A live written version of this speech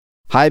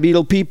Hi,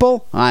 Beatle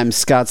people. I'm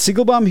Scott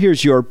Siegelbaum.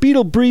 Here's your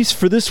Beatle Briefs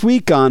for this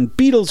week on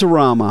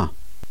Beatles-orama.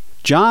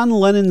 John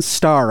Lennon's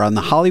star on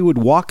the Hollywood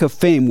Walk of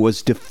Fame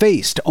was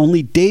defaced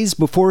only days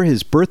before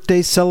his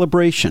birthday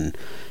celebration.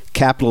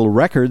 Capitol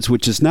Records,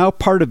 which is now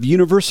part of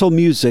Universal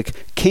Music,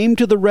 came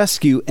to the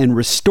rescue and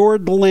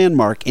restored the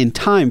landmark in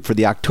time for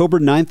the October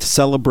 9th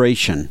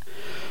celebration.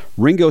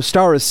 Ringo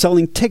Starr is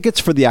selling tickets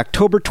for the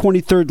October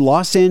 23rd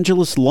Los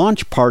Angeles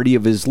launch party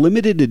of his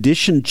limited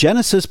edition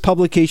Genesis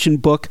publication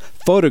book,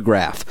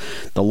 Photograph.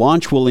 The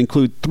launch will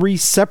include 3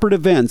 separate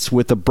events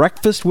with a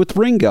breakfast with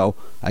Ringo,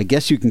 I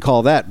guess you can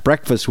call that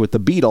breakfast with the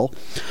Beatle,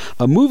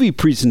 a movie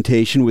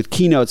presentation with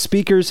keynote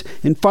speakers,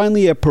 and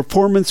finally a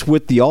performance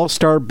with the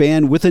All-Star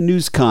Band with a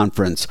news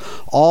conference.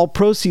 All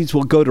proceeds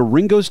will go to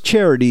Ringo's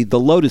charity, the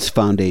Lotus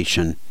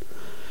Foundation.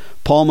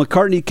 Paul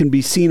McCartney can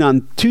be seen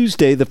on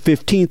Tuesday the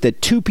 15th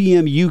at 2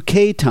 p.m.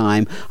 UK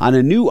time on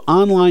a new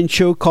online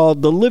show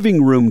called The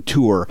Living Room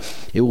Tour.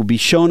 It will be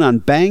shown on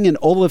Bang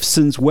 &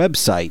 Olufsen's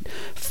website.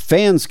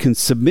 Fans can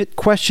submit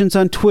questions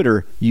on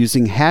Twitter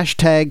using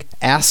hashtag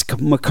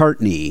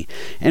AskMcCartney.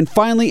 And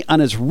finally,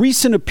 on his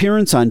recent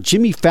appearance on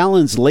Jimmy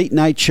Fallon's Late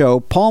Night Show,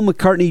 Paul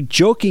McCartney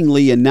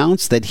jokingly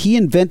announced that he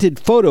invented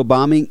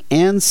photobombing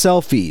and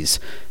selfies.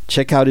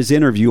 Check out his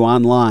interview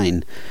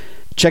online.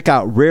 Check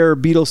out rare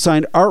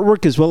Beatles-signed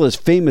artwork as well as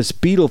famous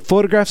Beatle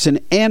photographs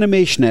and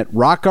animation at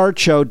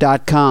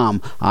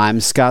rockartshow.com. I'm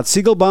Scott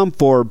Siegelbaum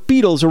for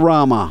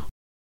Beatles-orama.